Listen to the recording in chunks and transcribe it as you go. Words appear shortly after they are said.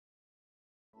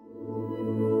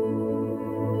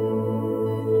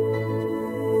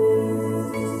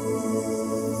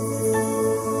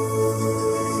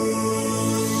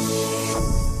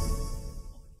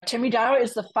Temidayo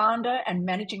is the founder and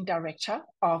managing director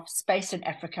of Space in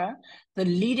Africa, the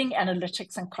leading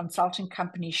analytics and consulting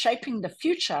company shaping the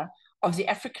future of the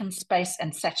African space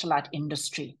and satellite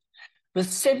industry.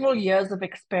 With several years of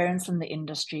experience in the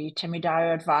industry,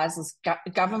 Temidayo advises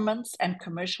governments and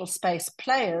commercial space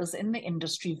players in the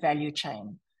industry value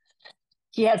chain.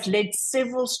 He has led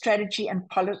several strategy and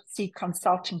policy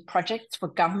consulting projects for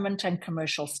government and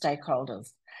commercial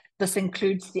stakeholders. This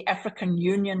includes the African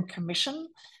Union Commission,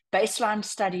 baseline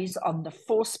studies on the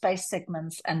 4 space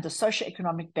segments and the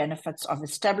socio-economic benefits of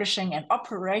establishing and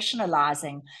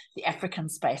operationalizing the African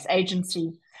Space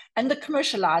Agency, and the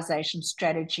commercialization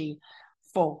strategy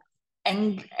for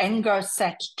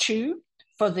Angosat 2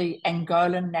 for the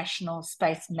Angolan National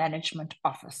Space Management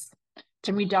Office.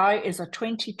 Temidayo is a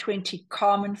 2020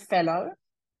 Karman Fellow,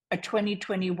 a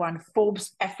 2021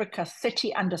 Forbes Africa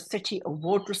 30 Under 30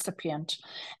 award recipient,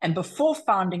 and before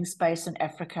founding Space in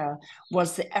Africa,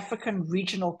 was the African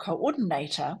Regional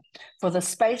Coordinator for the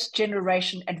Space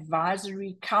Generation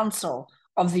Advisory Council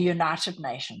of the United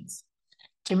Nations.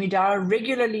 Temidayo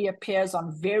regularly appears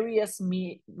on various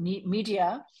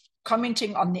media,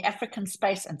 commenting on the African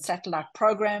space and satellite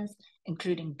programs,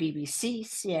 including BBC,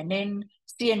 CNN,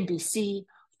 CNBC,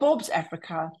 Forbes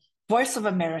Africa, Voice of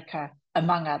America,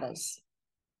 among others.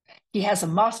 He has a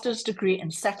master's degree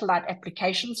in satellite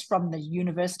applications from the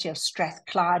University of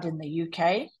Strathclyde in the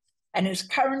UK and is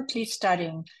currently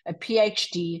studying a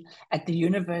PhD at the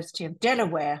University of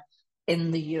Delaware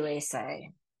in the USA.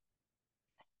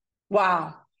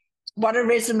 Wow, what a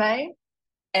resume.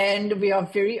 And we are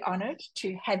very honored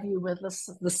to have you with us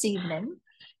this evening.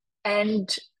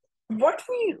 And what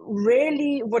we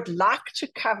really would like to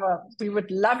cover, we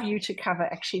would love you to cover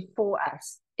actually for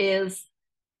us, is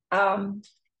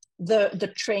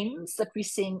the trends that we're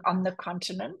seeing on the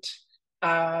continent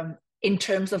in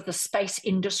terms of the space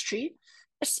industry,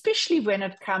 especially when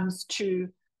it comes to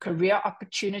career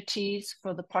opportunities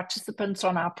for the participants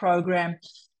on our program,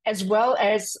 as well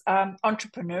as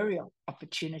entrepreneurial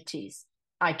opportunities,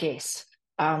 I guess.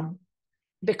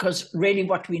 Because really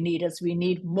what we need is we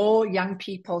need more young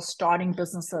people starting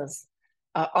businesses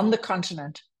on the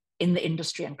continent in the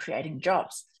industry and creating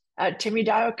jobs.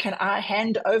 Temidayo, can I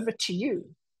hand over to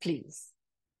you, please?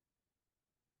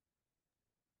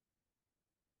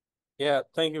 Yeah,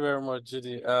 thank you very much,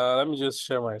 Judy. Let me just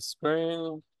share my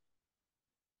screen.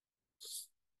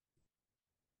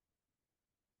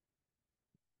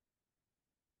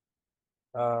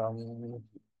 Can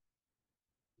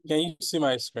you see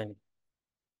my screen?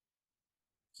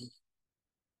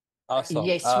 Awesome.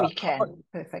 Yes, we can.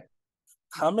 Perfect.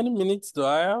 How many minutes do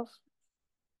I have?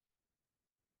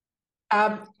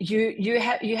 You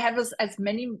have as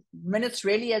many minutes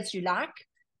really as you like.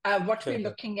 What we're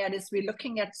looking at is we're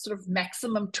looking at sort of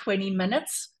maximum 20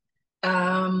 minutes.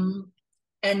 And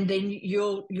then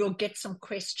you'll get some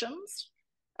questions,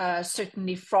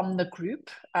 certainly from the group,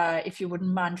 if you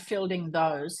wouldn't mind fielding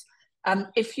those.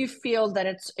 If you feel that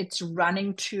it's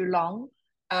running too long,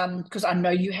 because I know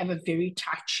you have a very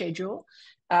tight schedule,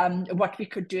 what we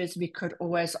could do is we could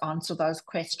always answer those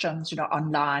questions,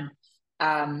 online,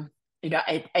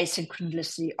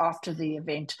 asynchronously after the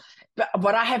event. But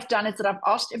what I have done is that I've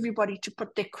asked everybody to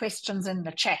put their questions in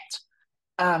the chat,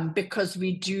 because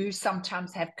we do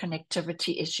sometimes have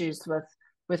connectivity issues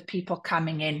with people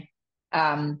coming in.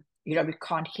 We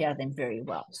can't hear them very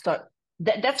well. So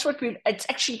that's what it's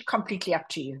actually completely up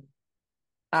to you,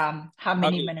 how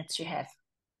many minutes you have.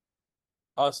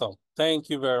 Awesome. Thank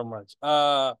you very much.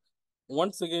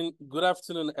 Once again, good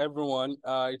afternoon, everyone.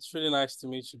 It's really nice to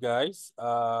meet you guys.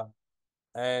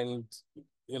 And,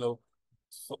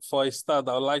 for a start,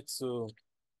 I'd like to,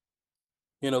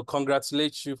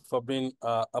 congratulate you for being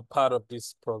a part of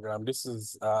this program. This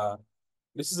is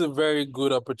a very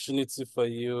good opportunity for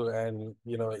you, and,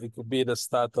 it could be the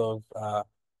start of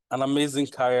an amazing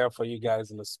career for you guys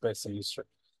in the space industry.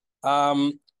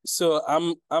 So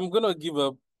I'm gonna give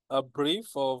a brief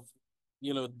of,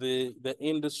 the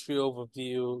industry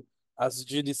overview. As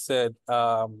Judy said,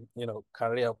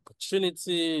 career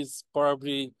opportunities,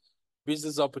 probably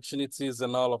business opportunities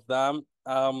and all of them.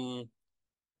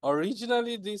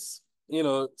 Originally this,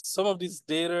 some of this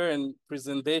data and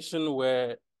presentation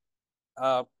were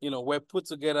put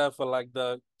together for like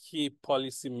the key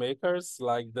policy makers,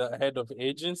 like the head of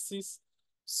agencies.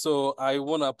 So I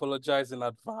want to apologize in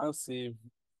advance if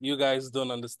you guys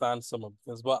don't understand some of the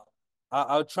things, but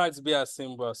I'll try to be as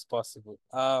simple as possible.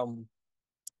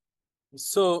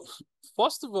 So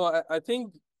first of all, I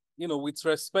think, with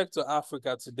respect to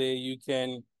Africa today, you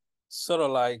can sort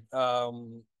of like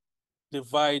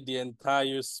divide the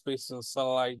entire space and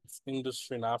satellite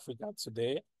industry in Africa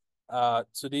today.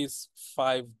 to these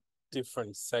 5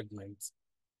 different segments.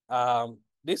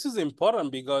 This is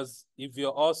important because if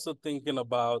you're also thinking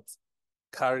about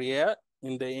career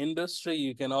in the industry,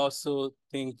 you can also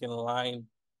think in line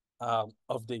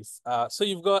of this. So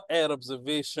you've got Earth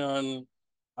observation,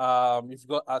 you've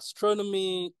got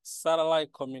astronomy,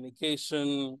 satellite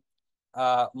communication,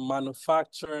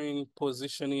 manufacturing,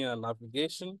 positioning, and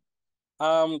navigation.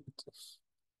 Um,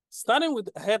 Starting with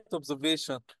Earth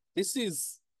observation, this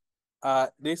is I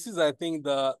think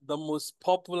the most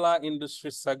popular industry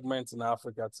segment in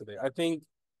Africa today. I think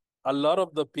a lot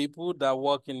of the people that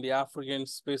work in the African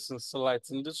space and satellite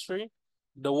industry,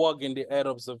 they work in the Earth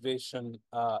observation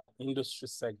industry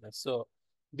segment. So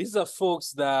these are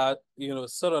folks that,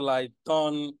 sort of like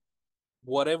turn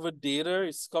whatever data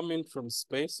is coming from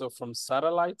space or from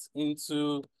satellites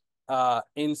into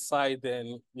insight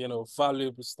and,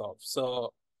 valuable stuff.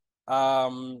 So,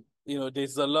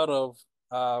 there's a lot of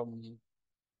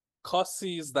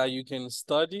courses that you can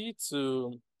study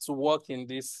to work in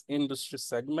this industry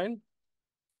segment.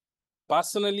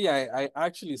 Personally, I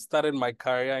actually started my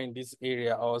career in this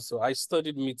area also. I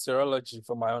studied meteorology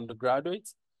for my undergraduate.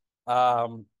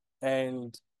 Um,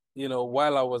 and,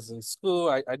 while I was in school,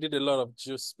 I did a lot of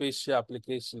geospatial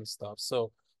application stuff.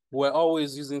 So we're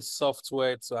always using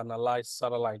software to analyze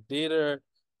satellite data.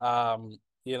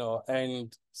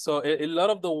 And so a lot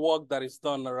of the work that is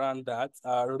done around that,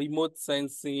 remote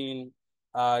sensing,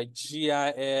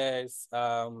 GIS,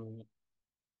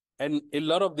 and a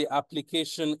lot of the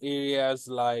application areas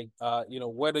like,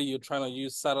 whether you're trying to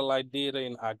use satellite data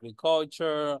in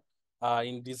agriculture,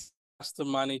 in disaster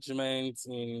management,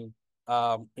 in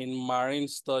marine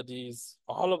studies,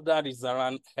 all of that is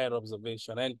around Earth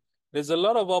observation. And there's a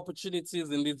lot of opportunities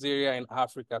in this area in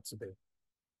Africa today.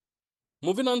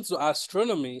 Moving on to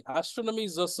astronomy. Astronomy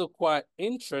is also quite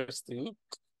interesting.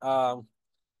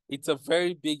 It's a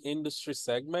very big industry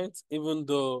segment, even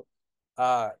though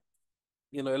a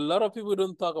lot of people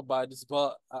don't talk about this,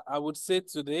 but I would say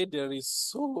today there is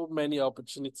so many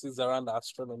opportunities around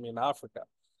astronomy in Africa.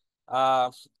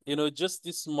 Just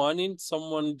this morning,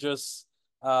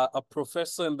 a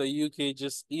professor in the UK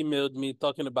just emailed me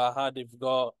talking about how they've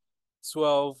got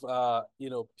 12,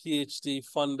 PhD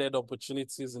funded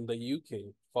opportunities in the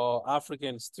UK for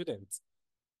African students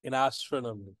in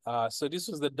astronomy. So this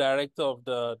was the director of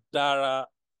the DARA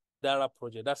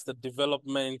project. That's the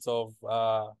development of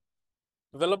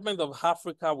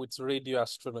Africa with radio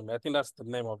astronomy. I think that's the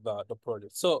name of the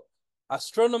project. So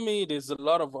astronomy, there's a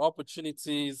lot of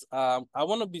opportunities. I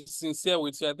want to be sincere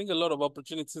with you. I think a lot of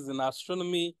opportunities in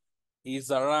astronomy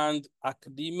is around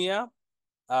academia.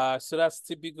 So that's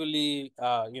typically,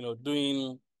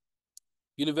 doing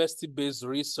university-based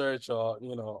research or,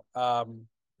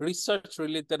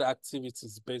 research-related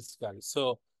activities, basically.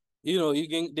 So,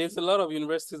 there's a lot of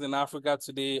universities in Africa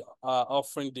today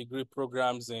offering degree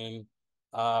programs in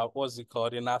what's it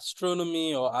called, in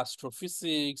astronomy or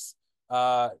astrophysics.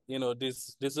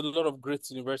 There's a lot of great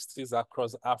universities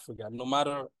across Africa.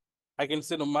 I can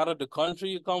say no matter the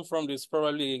country you come from, there's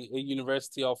probably a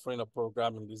university offering a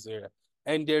program in this area.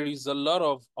 And there is a lot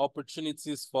of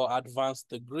opportunities for advanced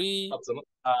degree. Absolutely.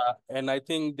 And I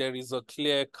think there is a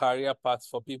clear career path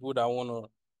for people that want to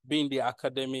be in the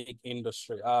academic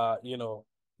industry.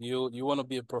 You want to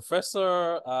be a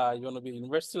professor, you want to be a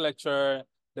university lecturer.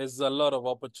 There's a lot of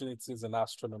opportunities in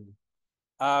astronomy.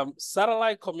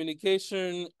 Satellite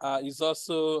communication is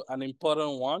also an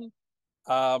important one.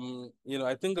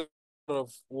 I think a lot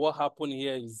of what happened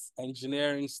here is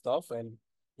engineering stuff and,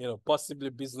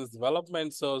 possibly business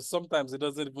development. So sometimes it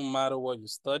doesn't even matter what you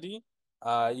study.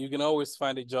 You can always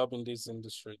find a job in this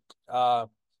industry.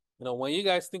 When you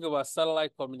guys think about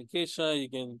satellite communication, you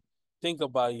can think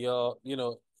about your,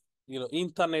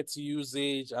 internet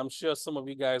usage. I'm sure some of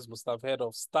you guys must have heard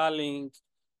of Starlink.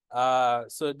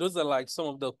 So those are like some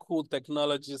of the cool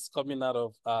technologies coming out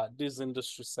of this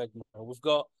industry segment. We've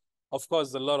got, of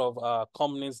course, a lot of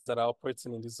companies that are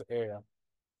operating in this area.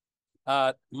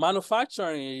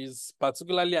 Manufacturing is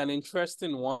particularly an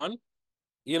interesting one.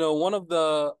 One of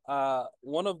the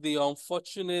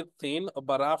unfortunate thing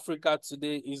about Africa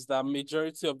today is that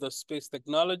majority of the space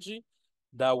technology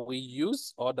that we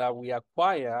use or that we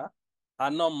acquire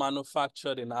are not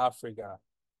manufactured in Africa.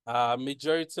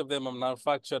 Majority of them are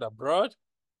manufactured abroad,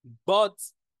 but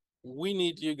we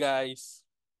need you guys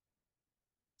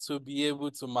to be able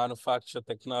to manufacture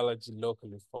technology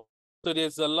locally. So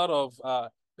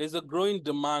there's a growing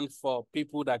demand for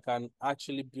people that can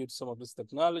actually build some of these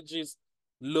technologies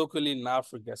locally in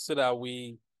Africa so that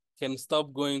we can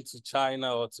stop going to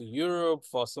China or to Europe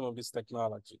for some of this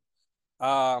technology.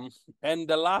 And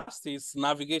the last is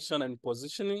navigation and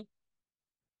positioning.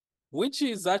 which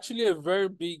is actually a very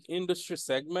big industry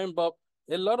segment, but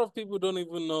a lot of people don't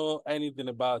even know anything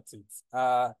about it.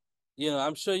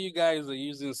 I'm sure you guys are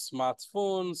using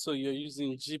smartphones, so you're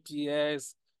using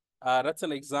GPS. That's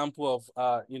an example of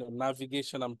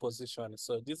navigation and positioning.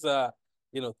 So these are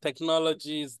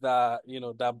technologies that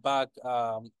that back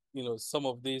some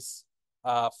of this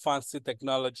fancy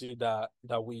technology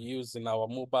that we use in our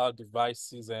mobile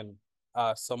devices and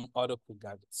some other cool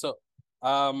gadgets.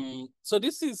 So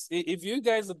this is, if you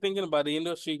guys are thinking about the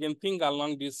industry, you can think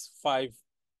along these five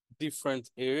different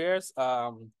areas.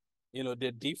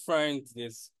 They're different,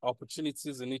 there's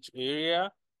opportunities in each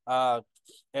area.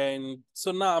 And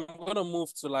so now I'm gonna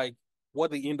move to like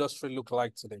what the industry look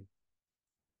like today.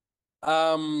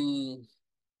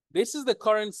 This is the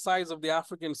current size of the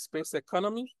African space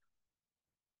economy.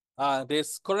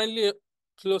 There's currently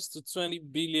close to 20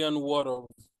 billion worth of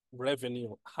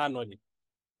revenue annually.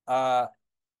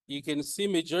 You can see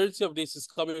majority of this is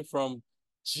coming from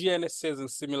GNSS and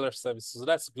similar services. So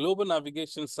that's global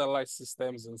navigation satellite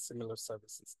systems and similar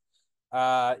services.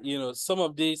 Some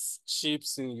of these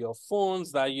chips in your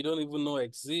phones that you don't even know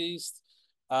exist.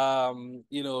 In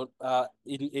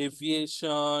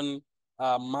aviation,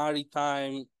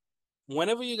 maritime.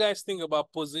 Whenever you guys think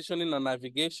about positioning and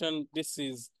navigation,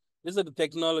 these are the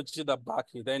technology that back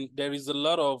it. And there is a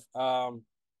lot of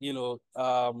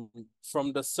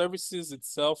from the services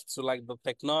itself to like the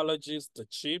technologies, the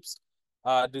chips,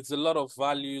 there's a lot of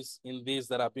values in these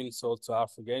that are being sold to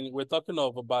Africa. And we're talking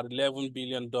of about $11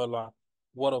 billion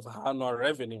worth of annual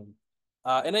revenue.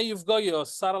 And then you've got your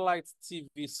satellite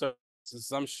TV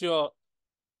services. I'm sure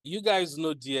you guys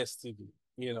know DSTV,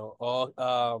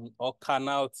 or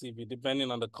Canal TV,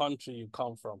 depending on the country you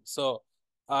come from. So,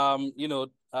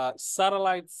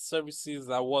 satellite services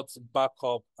are what back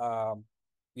up,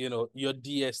 your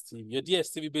DSTV. Your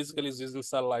DSTV basically is using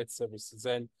satellite services,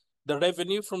 and the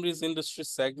revenue from this industry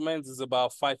segment is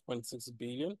about 5.6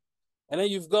 billion. And then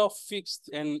you've got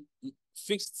fixed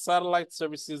satellite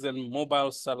services and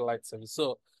mobile satellite service.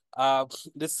 So,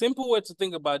 the simple way to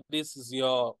think about this is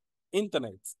your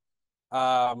internet.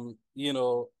 Um, you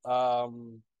know,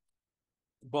 um,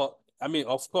 but I mean,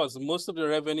 of course, most of the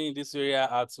revenue in this area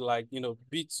are to like,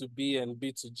 B2B and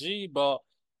B2G, but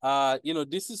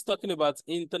this is talking about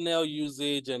internet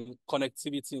usage and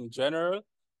connectivity in general.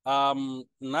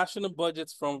 National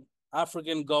budgets from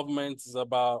African governments is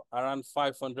about around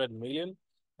 500 million.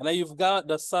 And then you've got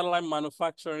the satellite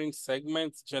manufacturing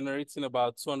segment generating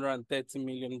about $230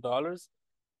 million.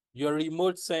 Your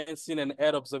remote sensing and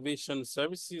Earth observation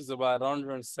services about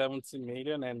 170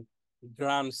 million and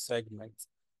ground segment.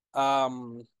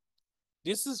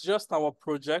 This is just our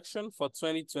projection for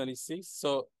 2026.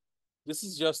 So this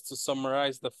is just to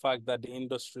summarize the fact that the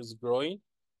industry is growing.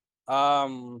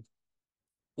 One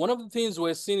of the things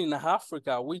we're seeing in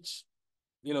Africa, which,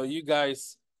 you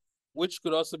guys, which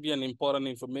could also be an important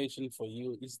information for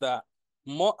you, is that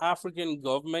more African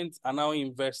governments are now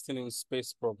investing in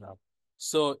space program.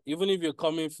 So even if you're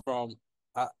coming from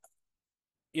a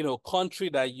country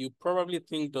that you probably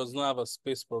think does not have a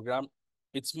space program,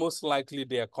 it's most likely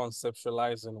they are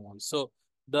conceptualizing one. So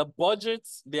the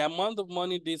budgets, the amount of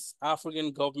money these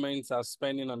African governments are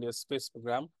spending on their space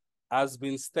program has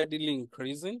been steadily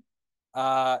increasing.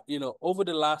 Over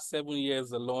the last 7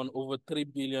 years alone, over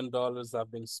 $3 billion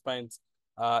have been spent,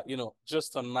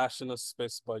 just on national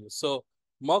space budget. So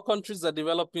more countries are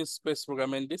developing space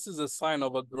program, and this is a sign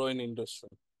of a growing industry.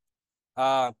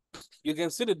 You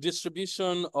can see the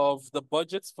distribution of the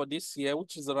budgets for this year,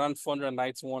 which is around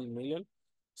 491 million.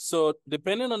 So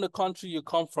depending on the country you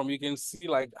come from, you can see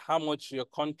like how much your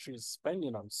country is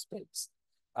spending on space.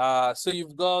 So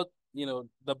you've got,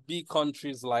 the big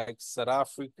countries like South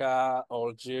Africa,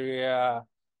 Algeria,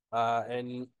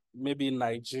 and maybe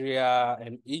Nigeria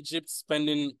and Egypt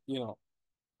spending,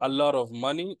 a lot of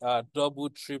money, double,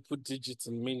 triple digits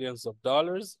in millions of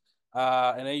dollars.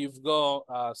 And then you've got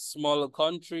smaller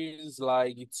countries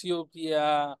like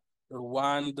Ethiopia,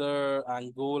 Rwanda,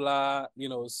 Angola,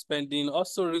 spending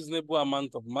also reasonable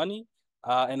amount of money.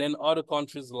 And then other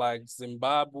countries like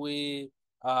Zimbabwe,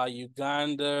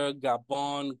 Uganda,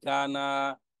 Gabon,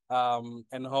 Ghana,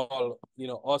 and all,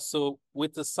 also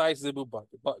with a sizable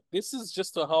budget. But this is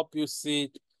just to help you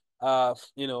see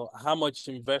how much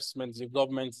investment the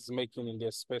government is making in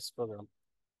their space program.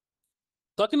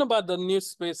 Talking about the new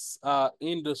space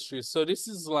industry, so this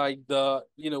is like the,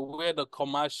 where the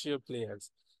commercial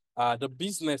players, the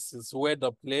businesses where they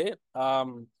play.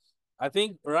 I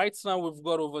think right now we've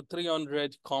got over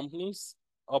 300 companies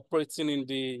operating in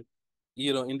the,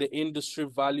 in the industry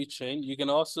value chain. You can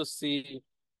also see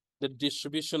the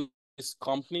distribution of these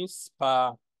companies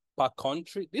per per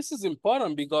country. This is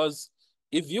important because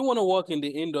if you want to work in the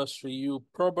industry, you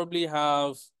probably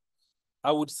have,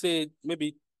 I would say,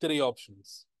 maybe three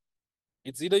options.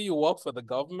 It's either you work for the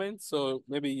government, so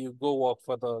maybe you go work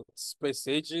for the space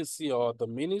agency or the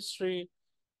ministry,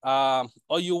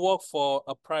 or you work for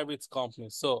a private company.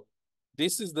 So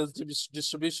this is the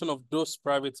distribution of those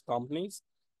private companies.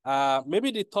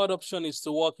 Maybe the third option is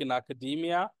to work in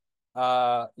academia,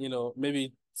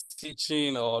 maybe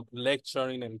teaching or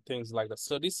lecturing and things like that.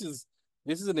 So this is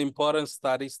an important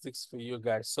statistics for you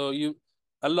guys. So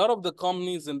a lot of the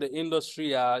companies in the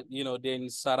industry are, they're in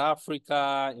South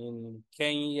Africa, in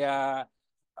Kenya,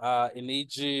 in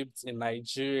Egypt, in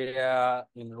Nigeria,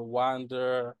 in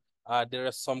Rwanda. There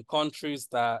are some countries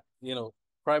that,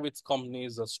 private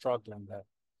companies are struggling there.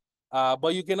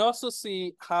 But you can also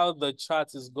see how the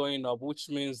chart is going up, which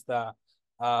means that,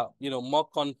 more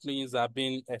companies are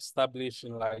being established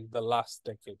in like the last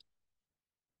decade.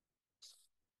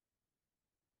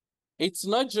 It's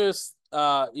not just,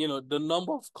 the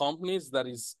number of companies that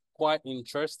is quite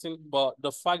interesting, but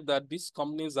the fact that these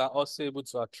companies are also able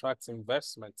to attract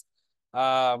investment.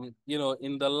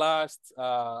 In the last,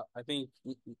 I think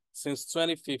since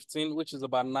 2015, which is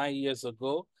about 9 years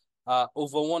ago,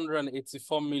 over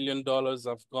 $184 million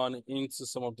have gone into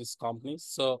some of these companies.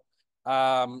 So,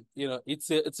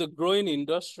 it's a growing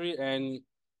industry, and,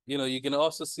 you can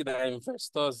also see that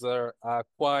investors are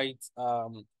quite,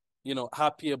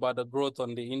 happy about the growth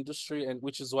on the industry, and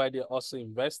which is why they're also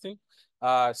investing.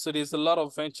 So there's a lot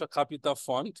of venture capital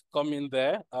fund coming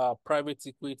there, private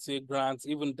equity grants,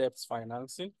 even debt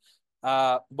financing.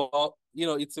 But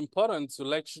it's important to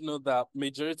let you know that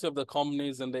majority of the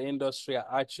companies in the industry are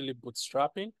actually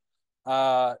bootstrapping.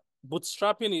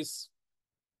 Bootstrapping is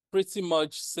pretty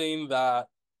much saying that,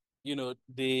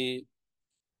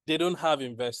 they don't have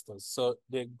investors. So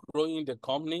they're growing the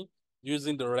company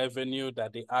using the revenue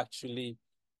that they actually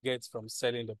get from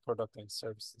selling the product and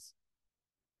services.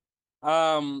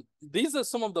 These are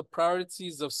some of the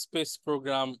priorities of space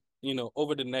program,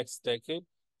 over the next decade.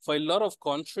 For a lot of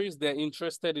countries, they're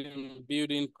interested in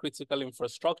building critical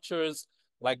infrastructures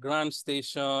like ground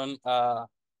station,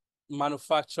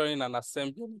 manufacturing and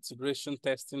assembly integration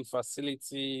testing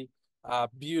facility,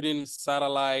 building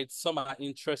satellites. Some are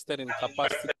interested in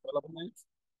capacity development,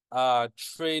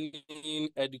 training,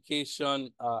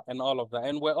 education, and all of that.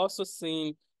 And we're also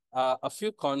seeing a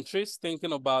few countries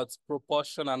thinking about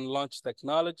propulsion and launch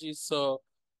technology. So,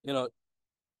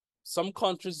 some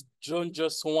countries don't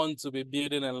just want to be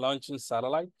building and launching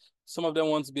satellites. Some of them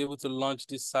want to be able to launch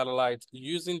these satellites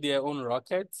using their own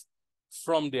rockets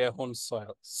from their own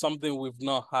soil, something we've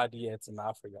not had yet in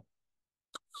Africa.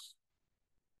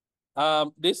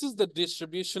 This is the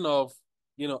distribution of,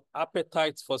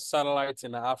 appetite for satellites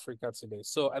in Africa today.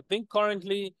 So I think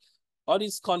currently all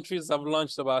these countries have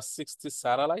launched about 60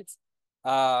 satellites.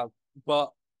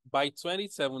 But by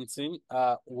 2017,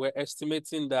 we're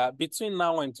estimating that between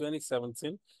now and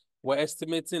 2017, we're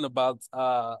estimating about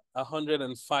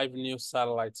 105 new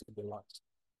satellites to be launched.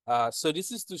 So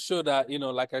this is to show that,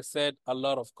 like I said, a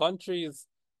lot of countries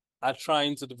are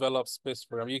trying to develop space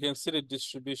program. You can see the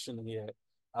distribution here.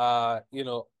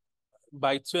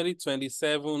 By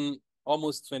 2027,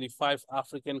 almost 25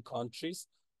 African countries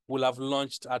will have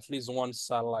launched at least one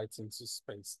satellite into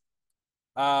space.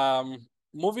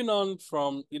 Moving on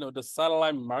from, the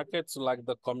satellite market to like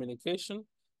the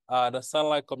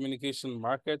satellite communication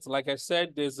market. Like I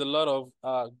said, there's a lot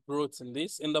of growth in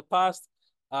this. In the past,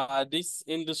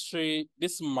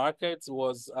 this market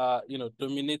was,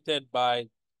 dominated by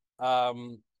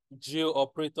geo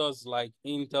operators like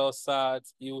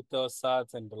Intelsat,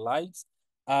 Eutelsat, and the likes.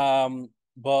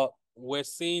 But we're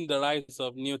seeing the rise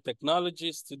of new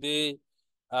technologies today.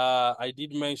 I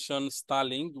did mention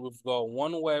Starlink. We've got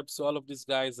OneWeb. So all of these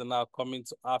guys are now coming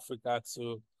to Africa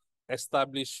to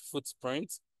establish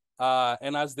footprints.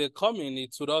 And as they come in,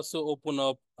 it would also open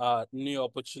up new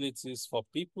opportunities for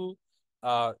people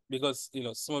because,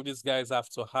 some of these guys have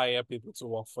to hire people to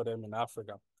work for them in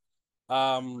Africa.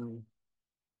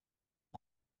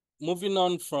 Moving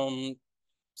on from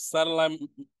satellite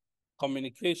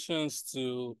communications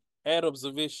to Earth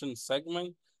observation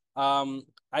segment.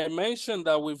 I mentioned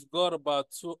that we've got about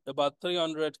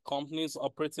 300 companies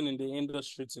operating in the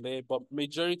industry today, but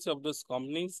majority of those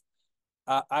companies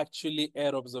are actually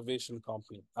Earth observation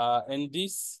company. And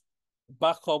this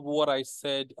back up what I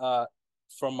said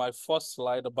from my first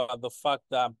slide about the fact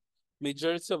that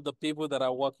majority of the people that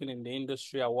are working in the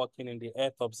industry are working in the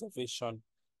Earth observation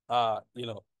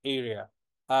area.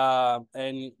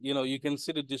 And you can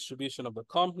see the distribution of the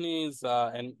companies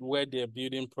and where they're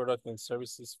building product and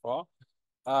services for.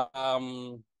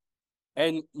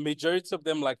 And majority of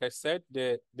them, like I said,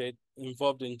 they're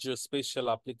involved in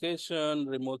geospatial application,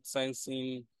 remote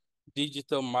sensing,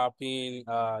 digital mapping,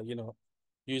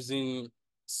 using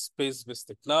space-based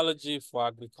technology for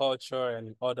agriculture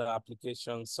and other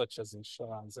applications such as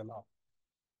insurance and all.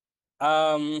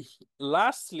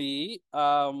 Lastly,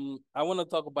 I want to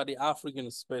talk about the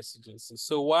African Space Agency.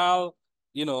 So while,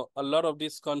 a lot of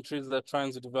these countries are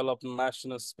trying to develop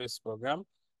national space program,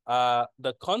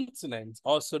 the continent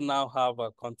also now have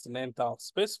a continental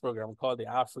space program called the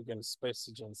African Space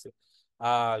Agency.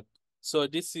 So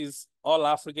this is all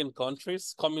African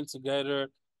countries coming together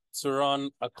to run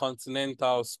a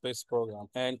continental space program.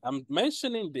 And I'm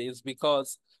mentioning this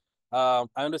because I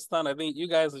understand. I think you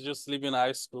guys are just leaving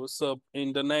high school. So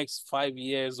in the next 5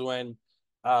 years, when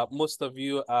most of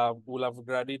you will have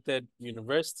graduated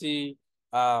university,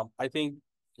 I think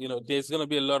there's going to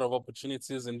be a lot of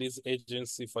opportunities in this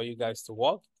agency for you guys to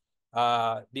work.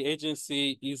 The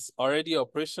agency is already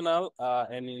operational,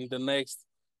 and in the next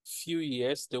few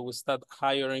years, they will start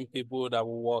hiring people that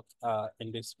will work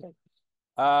in this space.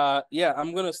 Yeah,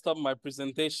 I'm going to stop my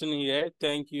presentation here.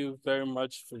 Thank you very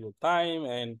much for your time,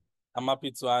 and I'm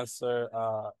happy to answer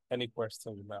any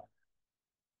question you may have.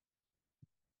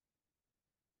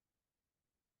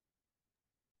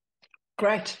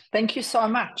 Great. Thank you so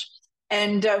much.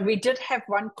 And we did have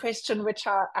one question, which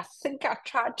I think I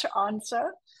tried to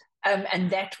answer. And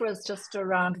that was just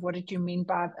around what did you mean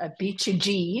by a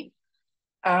B2G?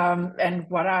 And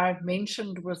what I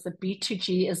mentioned was that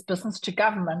B2G is business to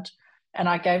government. And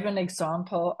I gave an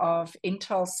example of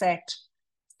Intelsat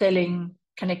selling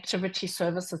connectivity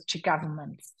services to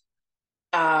governments.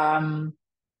 And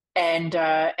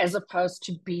as opposed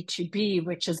to B2B,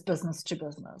 which is business to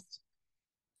business.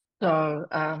 So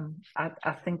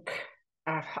I think,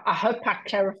 I hope I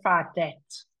clarified that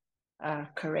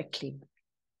correctly.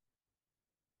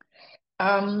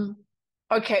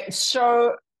 Okay,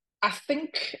 so I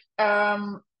think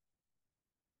some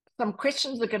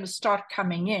questions are going to start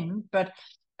coming in, but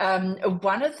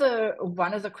one of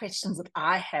the questions that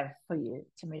I have for you,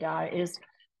 Temidayo, is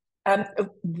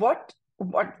what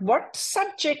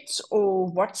subjects or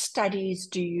what studies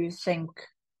do you think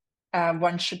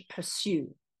one should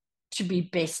pursue to be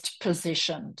best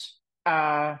positioned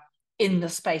in the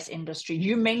space industry?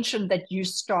 You mentioned that you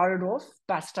started off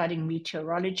by studying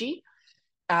meteorology.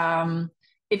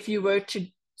 If you were to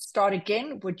start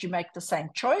again, would you make the same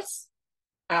choice?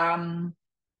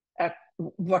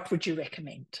 What would you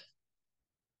recommend?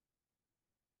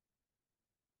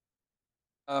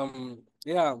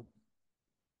 Yeah.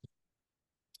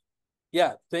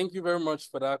 Yeah, thank you very much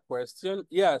for that question.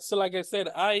 Yeah, so like I said,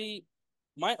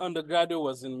 my undergraduate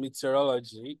was in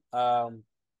meteorology.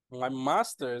 My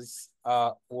master's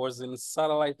was in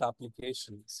satellite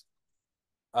applications.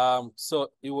 So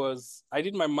I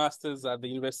did my master's at the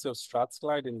University of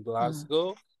Strathclyde in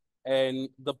Glasgow, and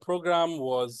the program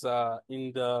was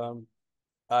in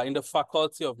the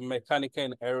Faculty of Mechanical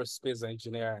and Aerospace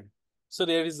Engineering. So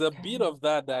there is a bit of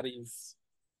that is,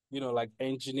 like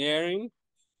engineering.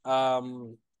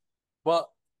 But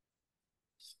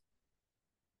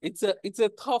it's a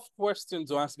tough question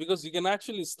to answer because you can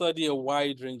actually study a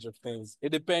wide range of things. It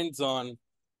depends on,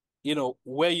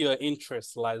 where your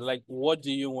interest lies, like what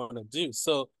do you want to do?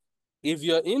 So if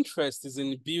your interest is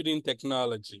in building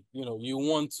technology, you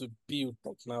want to build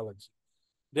technology,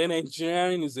 then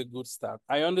engineering is a good start.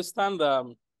 I understand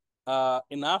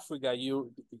in Africa,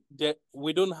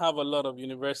 we don't have a lot of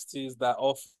universities that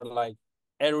offer like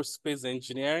aerospace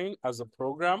engineering as a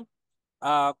program.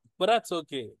 But that's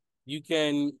okay. You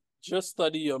can just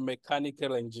study your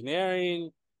mechanical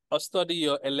engineering or study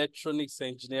your electronics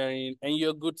engineering and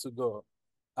you're good to go.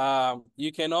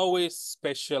 You can always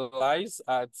specialize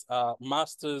at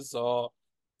masters or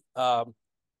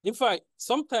in fact,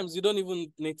 sometimes you don't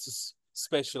even need to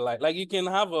specialize. Like you can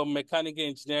have a mechanical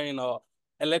engineering or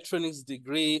electronics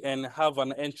degree and have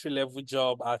an entry-level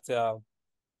job at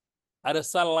a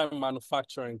satellite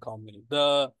manufacturing company.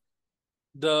 The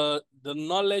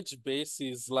knowledge base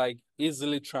is like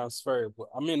easily transferable.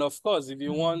 I mean, of course, if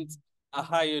you want a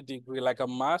higher degree, like a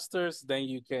master's, then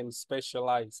you can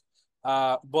specialize.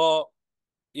 But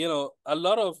a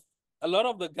lot of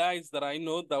the guys that I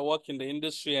know that work in the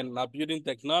industry and are building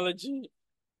technology,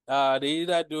 they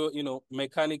either do,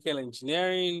 mechanical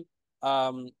engineering,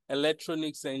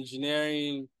 electronics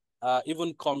engineering,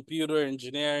 even computer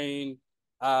engineering.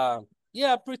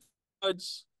 Yeah, pretty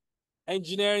much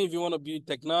engineering if you want to build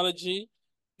technology.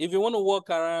 If you want to work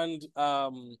around,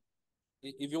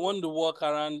 if you want to work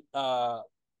around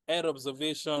Earth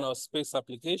observation or space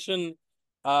application,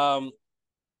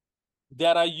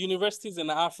 there are universities in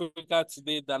Africa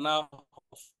today that now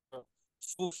offer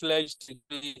full-fledged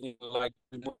degree in like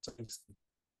remote sensing.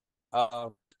 Uh,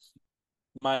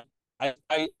 I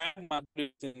am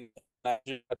graduate in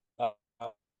Nigeria.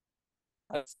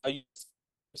 I used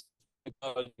in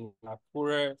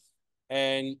Nakure,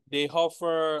 and they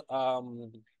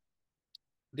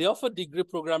offer degree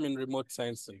program in remote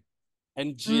sensing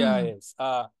and GIS.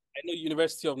 I know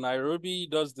University of Nairobi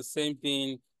does the same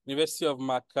thing. University of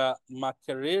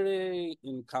Makerere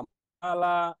in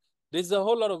Kampala. There's a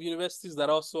whole lot of universities that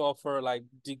also offer like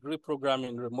degree program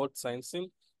in remote sensing.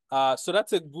 So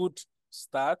that's a good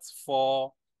start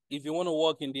for if you want to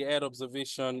work in the Earth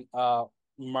observation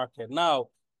market. Now,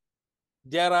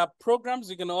 there are programs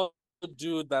you can also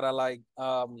do that are like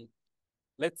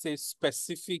let's say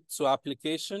specific to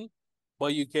application,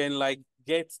 but you can like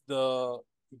get the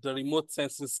remote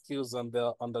sensing skills on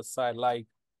the side. Like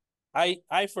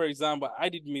I for example, I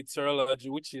did meteorology,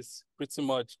 which is pretty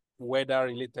much weather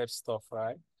related stuff,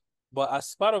 right? But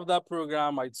as part of that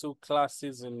program, I took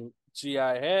classes in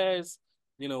GIS,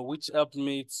 which helped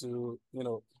me to,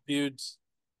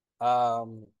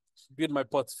 um, build my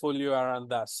portfolio around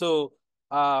that. So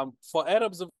for Earth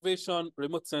observation,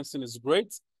 remote sensing is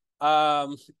great.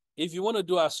 If you want to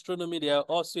do astronomy, there are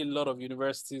also a lot of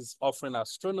universities offering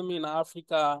astronomy in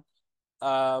Africa,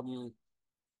 um,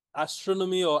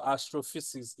 astronomy or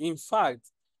astrophysics. In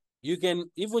fact, you can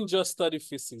even just study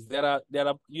physics. There are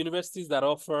universities that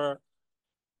offer.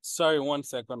 Sorry, 1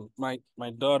 second. My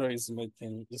daughter is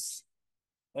making this.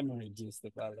 Let me reduce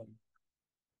the volume.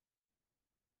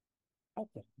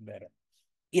 Okay, better.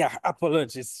 Yeah,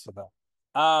 apologies for that.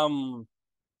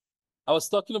 I was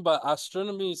talking about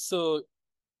astronomy. So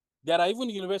there are even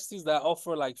universities that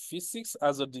offer like physics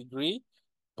as a degree,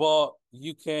 but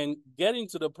you can get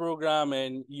into the program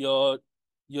and your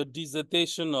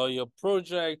dissertation or your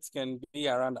project can be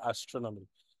around astronomy.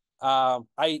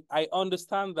 I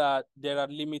understand that there are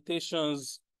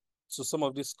limitations to some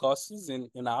of these courses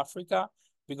in Africa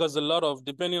because a lot of,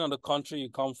 depending on the country you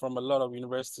come from, a lot of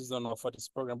universities don't offer this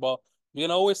program, but you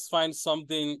can always find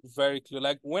something very clear.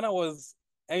 Like when I was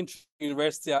entering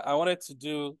university, I wanted to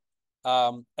do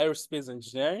aerospace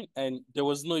engineering, and there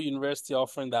was no university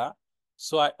offering that.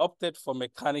 So I opted for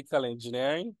mechanical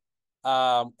engineering.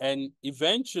 And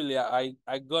eventually I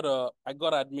got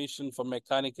admission for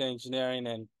mechanical engineering,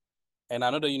 and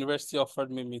another university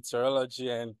offered me meteorology,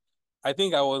 and I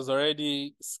think I was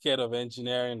already scared of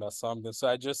engineering or something. So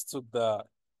I just took the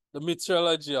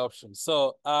meteorology option.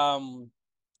 So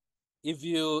if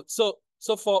you so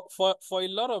for a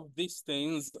lot of these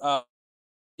things,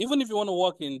 even if you want to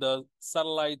work in the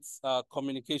satellites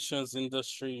communications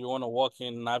industry, you want to work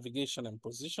in navigation and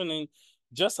positioning,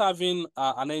 just having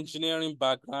an engineering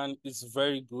background is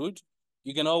very good.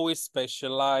 You can always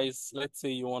specialize. Let's say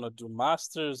you want to do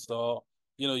masters, or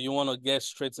you want to get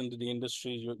straight into the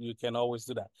industry, you can always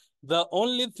do that. The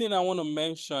only thing I want to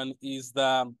mention is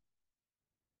that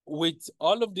with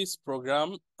all of this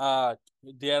program,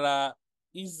 there are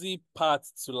easy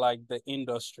paths to like the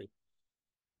industry.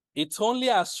 It's only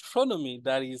astronomy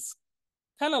that is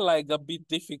kind of like a bit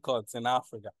difficult in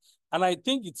Africa. And I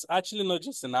think it's actually not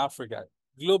just in Africa,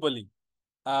 globally.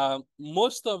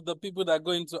 Most of the people that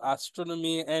go into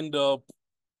astronomy end up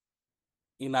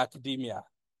in academia.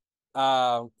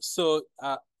 So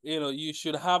you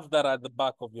should have that at the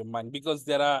back of your mind, because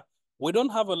we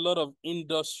don't have a lot of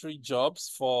industry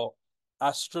jobs for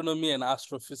astronomy and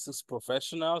astrophysics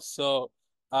professionals. So,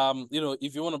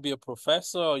 if you want to be a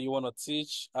professor or you want to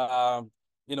teach,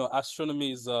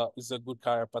 astronomy is a good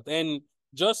career path. And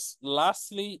just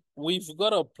lastly, we've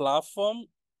got a platform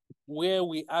where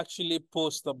we actually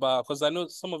post about, because I know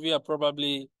some of you are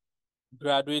probably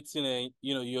graduating and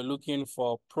you're looking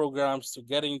for programs to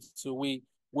get into. We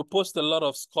post a lot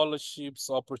of scholarships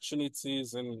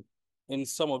opportunities in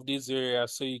some of these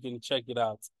areas, so you can check it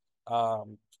out.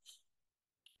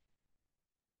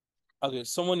 Okay,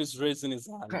 someone is raising his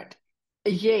hand. Great.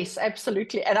 Yes,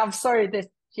 absolutely. And I'm sorry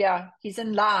that, yeah, he's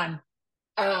in line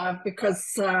because,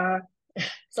 so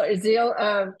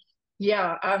Azil,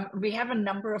 we have a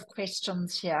number of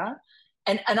questions here.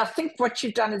 And I think what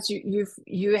you've done is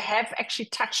you have actually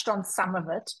touched on some of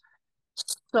it.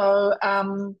 So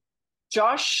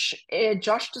Josh De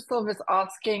Silva is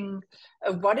asking,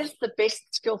 what is the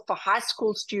best skill for high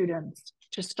school students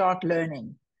to start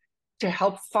learning to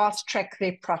help fast track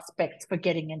their prospects for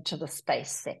getting into the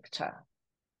space sector?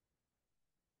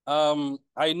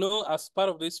 I know as part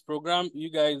of this program,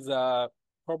 you guys are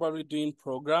probably doing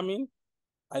programming.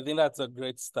 I think that's a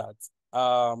great start.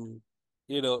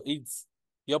 It's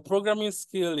your programming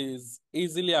skill is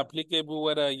easily applicable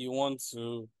whether you want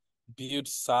to build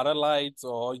satellites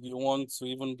or you want to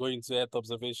even go into Earth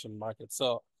observation market.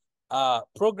 So,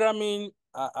 programming,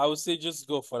 I would say just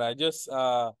go for that. Just,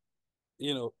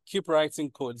 keep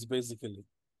writing codes basically.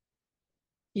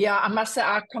 Yeah, I must say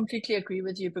I completely agree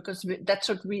with you because that's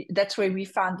where we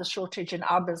found the shortage in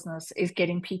our business is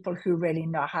getting people who really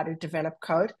know how to develop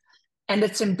code, and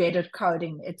it's embedded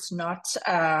coding. It's not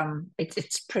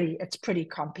it's pretty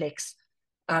complex.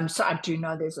 So I do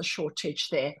know there's a shortage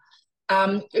there.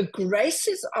 Grace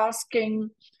is asking,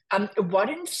 what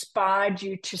inspired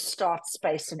you to start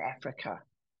Space in Africa?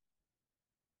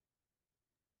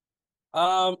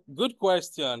 Good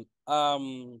question.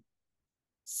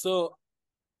 So,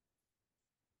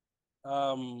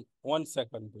 1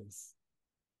 second, please.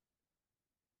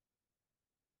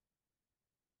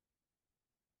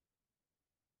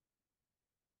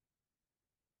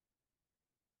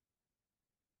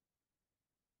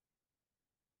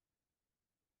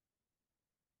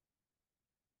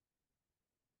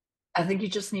 I think you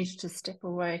just need to step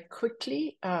away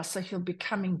quickly, so he'll be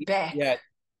coming back. Yeah,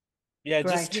 yeah,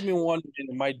 just give Great. me 1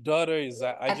 minute. My daughter is,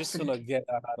 I just want to Absolutely. get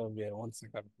her out of here. 1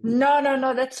 second. No, no,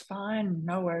 no, that's fine.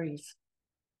 No worries.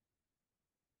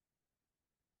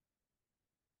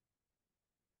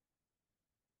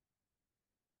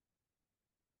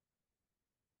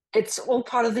 It's all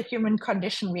part of the human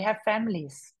condition. We have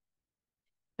families.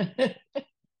 So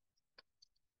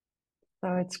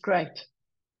it's great.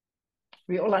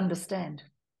 We all understand.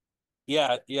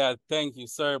 Yeah, yeah, thank you.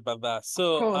 Sorry about that. Of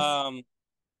So, course.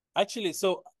 actually,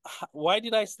 so why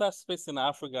did I start Space in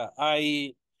Africa?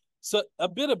 So a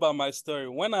bit about my story.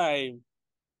 When I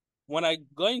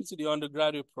got into the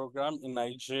undergraduate program in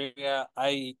Nigeria,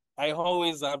 I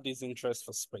always have this interest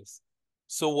for space.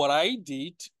 So what I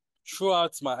did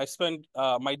throughout I spent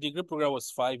my degree program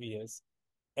was 5 years.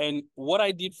 And what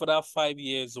I did for that 5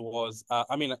 years was,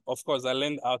 I mean, of course, I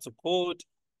learned how to code.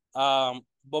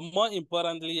 But more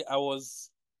importantly, I was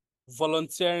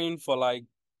volunteering for like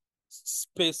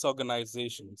space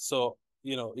organization. So,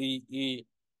 it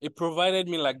provided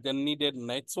me like the needed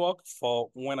network for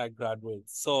when I graduate.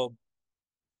 So,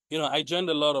 I joined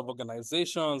a lot of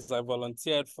organizations. I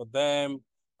volunteered for them.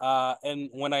 And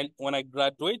when I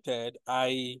graduated,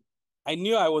 I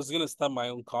knew I was gonna start my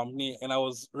own company, and I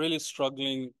was really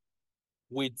struggling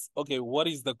with, okay, what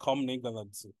is the company gonna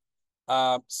do?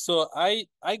 So I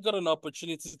got an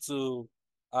opportunity to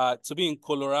be in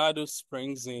Colorado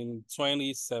Springs in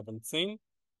 2017,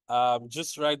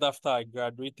 just right after I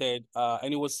graduated,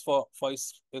 and it was for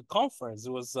a conference.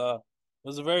 It was a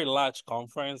very large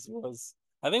conference.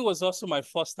 I think it was also my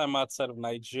first time outside of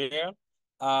Nigeria.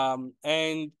 And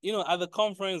at the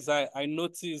conference, I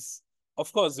noticed,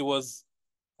 of course, it was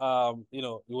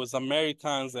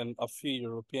Americans and a few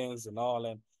Europeans and all,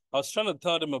 and I was trying to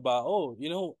tell them about, oh,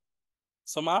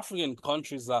 some African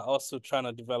countries are also trying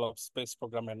to develop space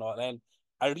program and all. And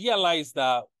I realized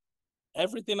that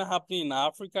everything happening in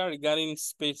Africa regarding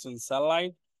space and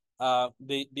satellite,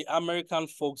 the American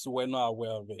folks were not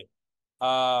aware of it.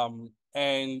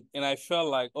 And I felt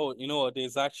like, oh,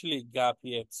 there's actually a gap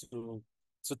here to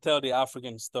tell the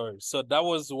African story. So that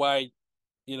was why,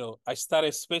 I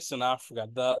started Space in Africa.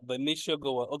 The initial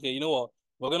goal was, okay, you know what?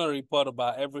 We're gonna report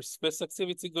about every space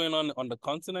activity going on the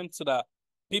continent so that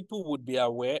people would be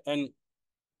aware. And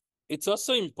it's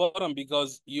also important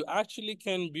because you actually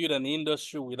can build an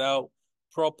industry without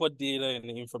proper data and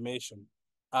information.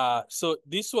 So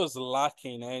this was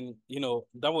lacking, and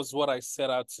that was what I set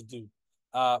out to do.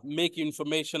 Make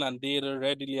information and data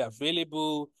readily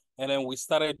available, and then we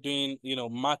started doing,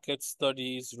 market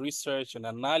studies, research, and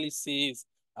analysis.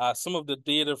 Some of the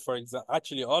data, for example,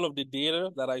 actually all of the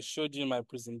data that I showed you in my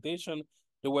presentation,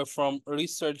 they were from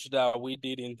research that we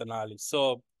did internally.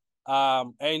 So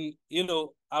and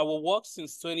our work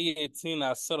since 2018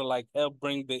 has sort of like helped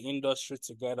bring the industry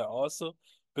together also,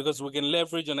 because we can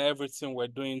leverage on everything we're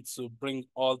doing to bring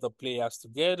all the players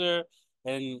together,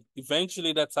 and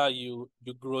eventually that's how you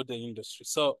grow the industry.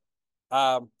 So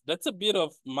that's a bit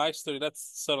of my story.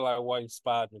 That's sort of like what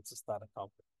inspired me to start a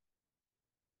company.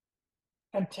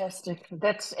 Fantastic.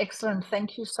 That's excellent.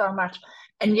 Thank you so much.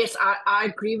 And yes, I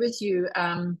agree with you.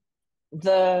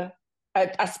 The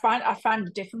I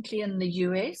find definitely in the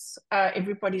US,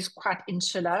 everybody's quite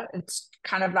insular. It's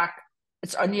kind of like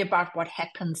it's only about what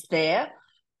happens there,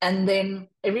 and then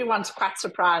everyone's quite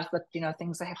surprised that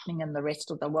things are happening in the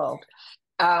rest of the world.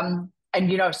 And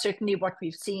certainly what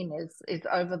we've seen is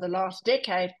over the last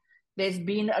decade, there's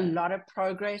been a lot of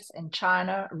progress in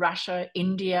China, Russia,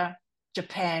 India,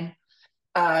 Japan.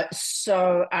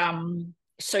 So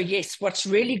yes, what's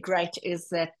really great is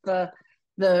that the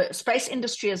the space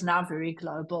industry is now very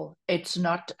global. It's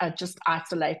not just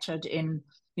isolated in,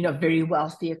 very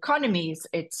wealthy economies.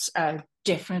 It's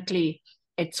definitely,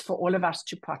 it's for all of us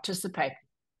to participate.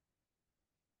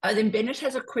 Then Bennett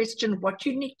has a question: what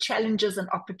unique challenges and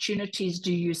opportunities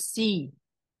do you see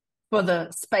for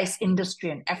the space industry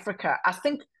in Africa? I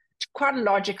think to quite a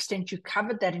large extent you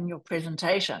covered that in your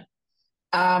presentation.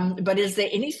 But is there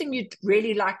anything you'd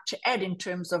really like to add in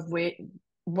terms of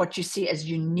what you see as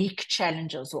unique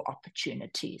challenges or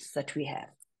opportunities that we have?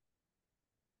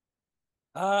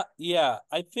 Yeah,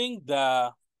 I think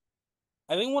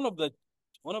one of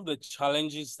the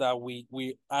challenges that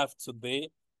we have today,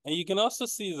 and you can also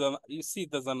see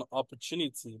it as an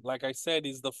opportunity, like I said,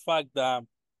 is the fact that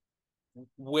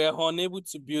we're unable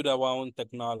to build our own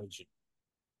technology.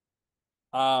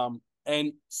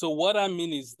 And so what I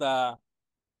mean is that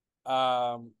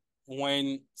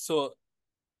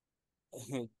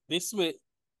this way,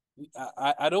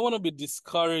 I don't want to be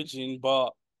discouraging,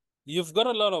 but you've got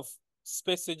a lot of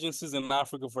space agencies in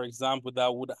Africa, for example,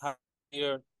 that would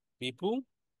hire people,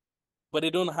 but they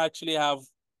don't actually have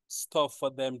stuff for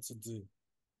them to do.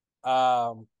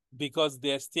 Because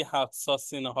they're still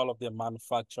outsourcing all of their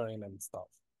manufacturing and stuff.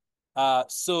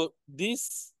 So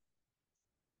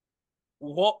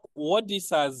what this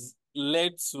has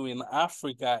led to in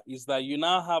Africa is that you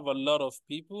now have a lot of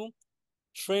people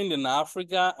trained in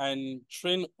Africa and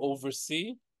trained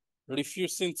overseas,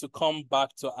 refusing to come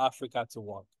back to Africa to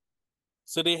work.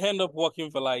 So they end up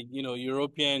working for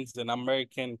Europeans and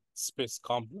American space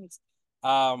companies.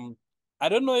 I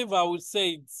don't know if I would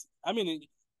say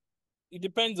it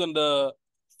depends on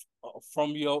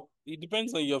it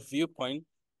depends on your viewpoint.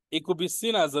 It could be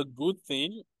seen as a good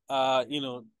thing,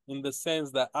 in the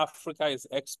sense that Africa is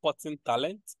exporting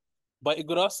talent, but it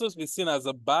could also be seen as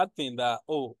a bad thing that,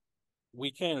 we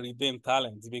can't retain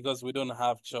talent because we don't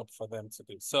have job for them to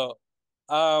do. So,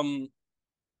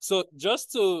 so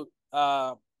just to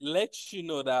let you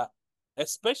know that,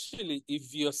 especially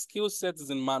if your skill set is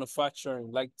in manufacturing,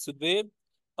 like today,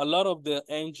 a lot of the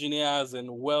engineers and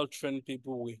well-trained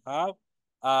people we have,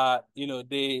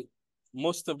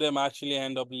 most of them actually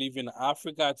end up leaving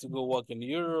Africa to go work in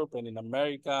Europe and in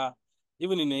America,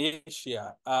 even in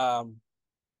Asia.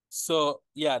 So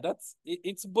yeah,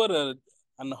 it's both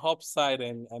an upside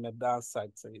and a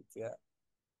downside to it. Yeah.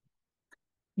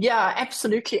 Yeah,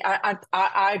 absolutely.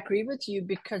 I agree with you,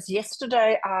 because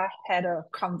yesterday I had a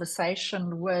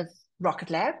conversation with Rocket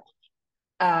Lab,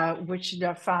 which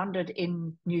they founded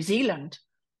in New Zealand.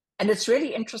 And it's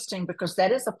really interesting because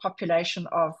that is a population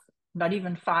of not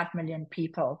even 5 million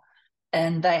people.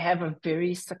 And they have a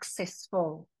very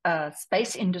successful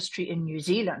space industry in New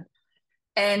Zealand.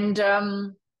 And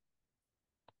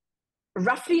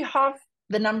roughly half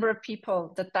the number of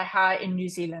people that they hire in New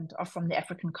Zealand are from the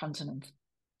African continent.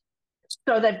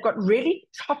 So they've got really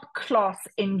top class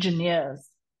engineers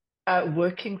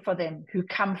working for them who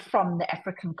come from the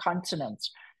African continent.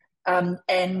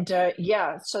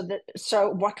 So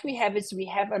what we have is we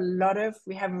have a lot of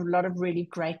really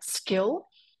great skill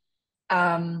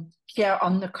here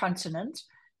on the continent.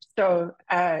 So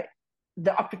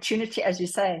the opportunity, as you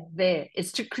say, there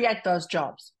is to create those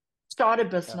jobs, start a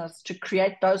business to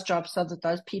create those jobs so that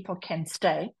those people can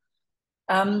stay.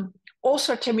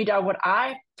 Also, Temidayo, what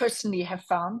I personally have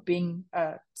found, being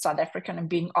South African and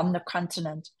being on the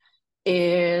continent,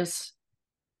 is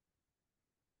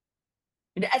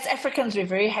as Africans, we're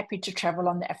very happy to travel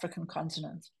on the African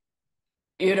continent.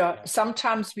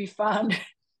 Sometimes we find,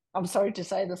 I'm sorry to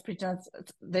say this, but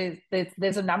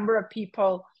there's a number of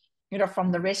people,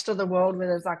 from the rest of the world where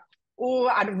there's like, oh,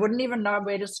 I wouldn't even know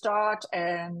where to start.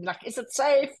 And like, is it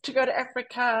safe to go to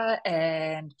Africa?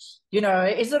 And,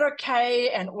 is it okay?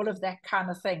 And all of that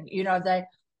kind of thing.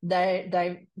 They're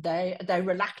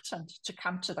reluctant to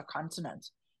come to the continent.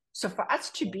 So for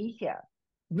us to be here,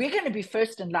 we're going to be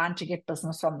first in line to get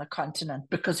business on the continent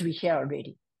because we're here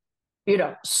already.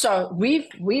 So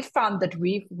we've found that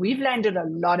we've landed a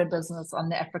lot of business on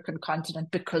the African continent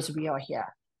because we are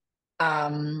here.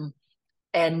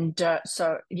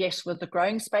 So yes, with the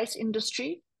growing space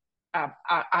industry,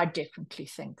 I definitely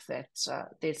think that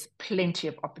there's plenty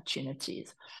of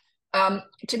opportunities.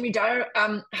 Temidayo,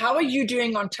 how are you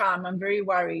doing on time? I'm very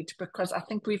worried because I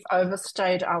think we've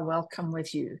overstayed our welcome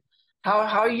with you. How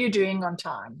are you doing on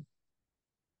time?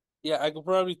 Yeah, I could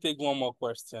probably take one more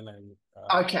question.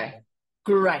 Okay,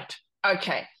 great.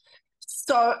 Okay,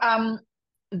 so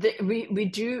we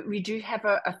do have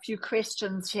a few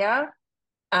questions here.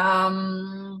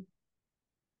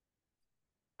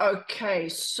 Okay,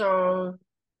 so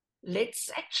let's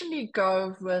actually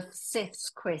go with Seth's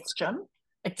question.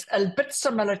 it's a bit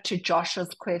similar to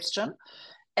Josh's question,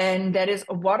 and that is,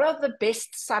 what are the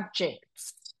best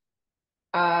subjects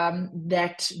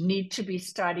that need to be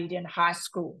studied in high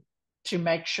school to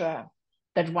make sure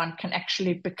that one can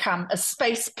actually become a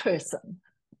space person?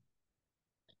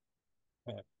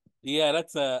 Yeah,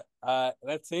 that's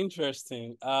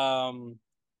interesting. I'm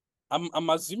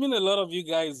assuming a lot of you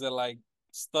guys are like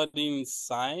studying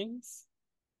science.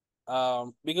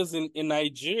 Because in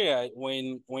Nigeria,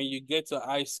 when you get to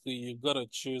high school, you gotta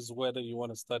choose whether you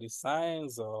want to study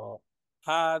science or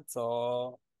art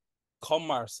or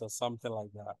commerce or something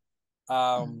like that.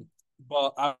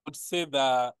 But I would say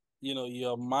that,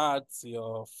 your maths,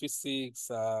 your physics,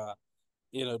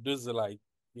 those are like,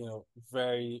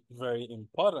 very, very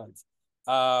important.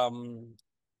 Um,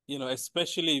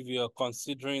 especially if you're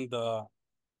considering the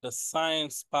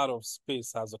science part of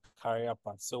space as a career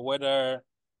path. So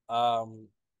um,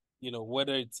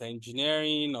 whether it's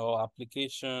engineering or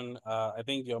application, I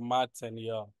think your math and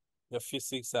your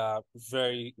physics are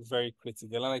very, very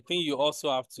critical. And I think you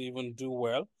also have to even do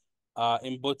well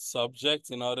in both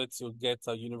subjects in order to get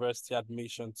a university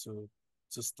admission to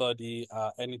study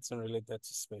anything related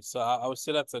to space. So I would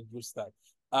say that's a good start.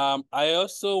 I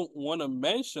also want to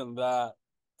mention that,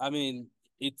 I mean,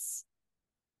 it's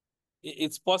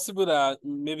possible that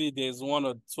maybe there's one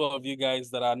or two of you guys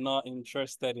that are not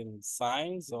interested in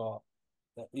science, or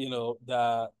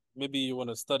that maybe you want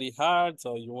to study hard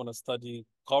or you want to study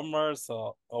commerce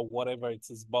or whatever it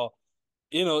is. But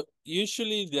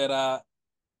usually there are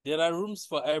rooms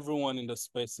for everyone in the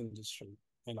space industry,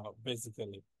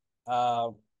 basically.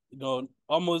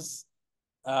 Almost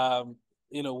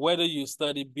whether you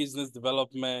study business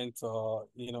development or,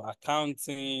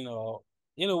 accounting or,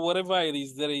 whatever it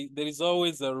is, there is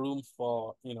always a room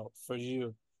for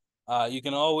you. You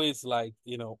can always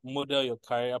model your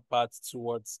career path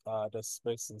towards the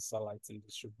space and satellite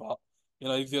industry. But,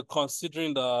 if you're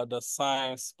considering the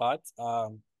science part,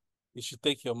 you should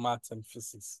take your math and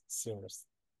physics seriously.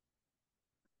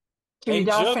 And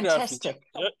Temidayo, geography. fantastic.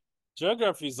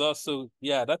 Geography is also,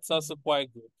 yeah, that's also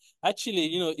quite good. Actually,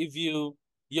 if your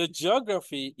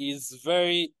geography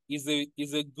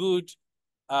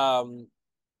um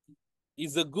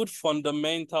is a good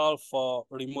fundamental for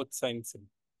remote sensing.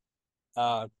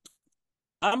 I'm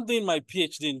doing my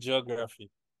PhD in geography.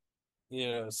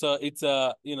 So it's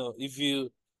if you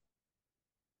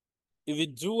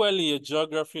do well in your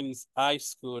geography in high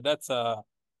school, that's a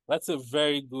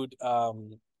very good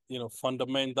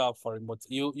fundamental for remote.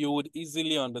 You would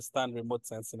easily understand remote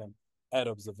sensing and Earth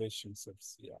observation. So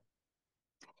yeah.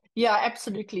 Yeah,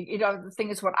 absolutely. The thing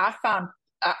is, what I found,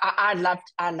 I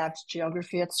loved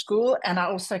geography at school, and I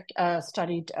also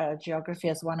studied geography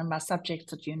as one of my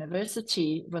subjects at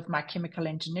university with my chemical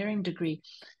engineering degree.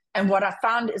 And what I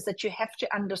found is that you have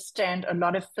to understand a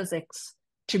lot of physics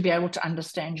to be able to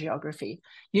understand geography.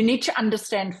 You need to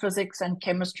understand physics and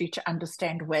chemistry to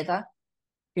understand weather,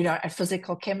 a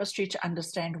physical chemistry to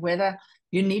understand weather.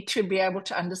 You need to be able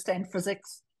to understand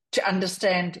physics to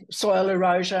understand soil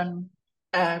erosion,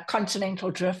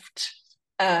 continental drift,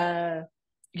 orbital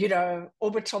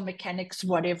mechanics,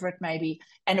 whatever it may be.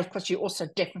 And of course, you also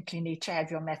definitely need to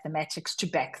have your mathematics to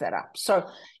back that up. So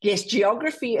yes,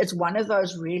 geography is one of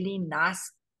those really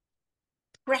nice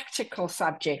practical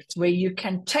subjects where you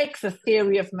can take the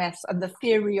theory of maths and the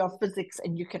theory of physics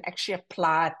and you can actually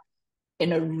apply it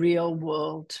in a real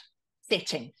world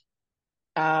setting.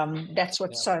 That's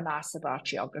what's so nice about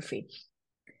geography.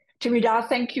 Temidayo,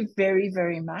 thank you very,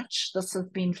 very much. This has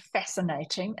been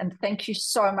fascinating, and thank you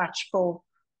so much for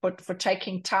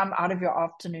taking time out of your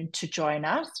afternoon to join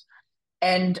us.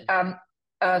 And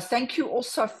thank you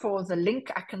also for the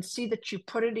link. I can see that you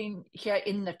put it in here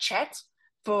in the chat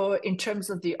in terms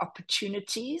of the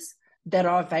opportunities that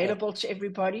are available to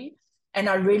everybody. And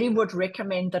I really would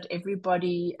recommend that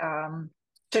everybody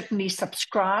certainly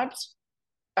subscribes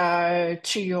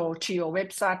to your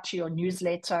website, to your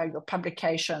newsletter, your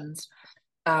publications.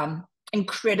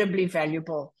 Incredibly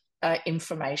valuable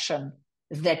information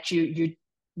that you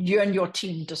and your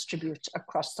team distribute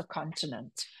across the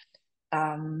continent.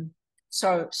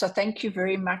 So thank you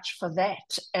very much for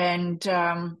that. And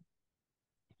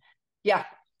yeah,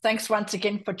 thanks once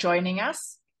again for joining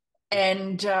us.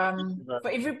 And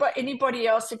for anybody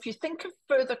else, if you think of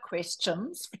further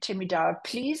questions for Temidayo,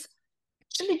 please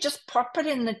actually just pop it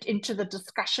into the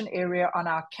discussion area on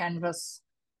our Canvas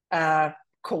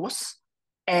course,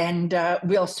 and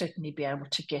we'll certainly be able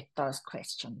to get those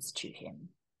questions to him.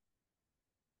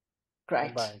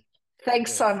 Great. Bye.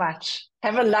 Thanks so much.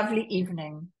 Have a lovely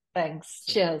evening. Thanks.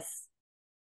 Cheers.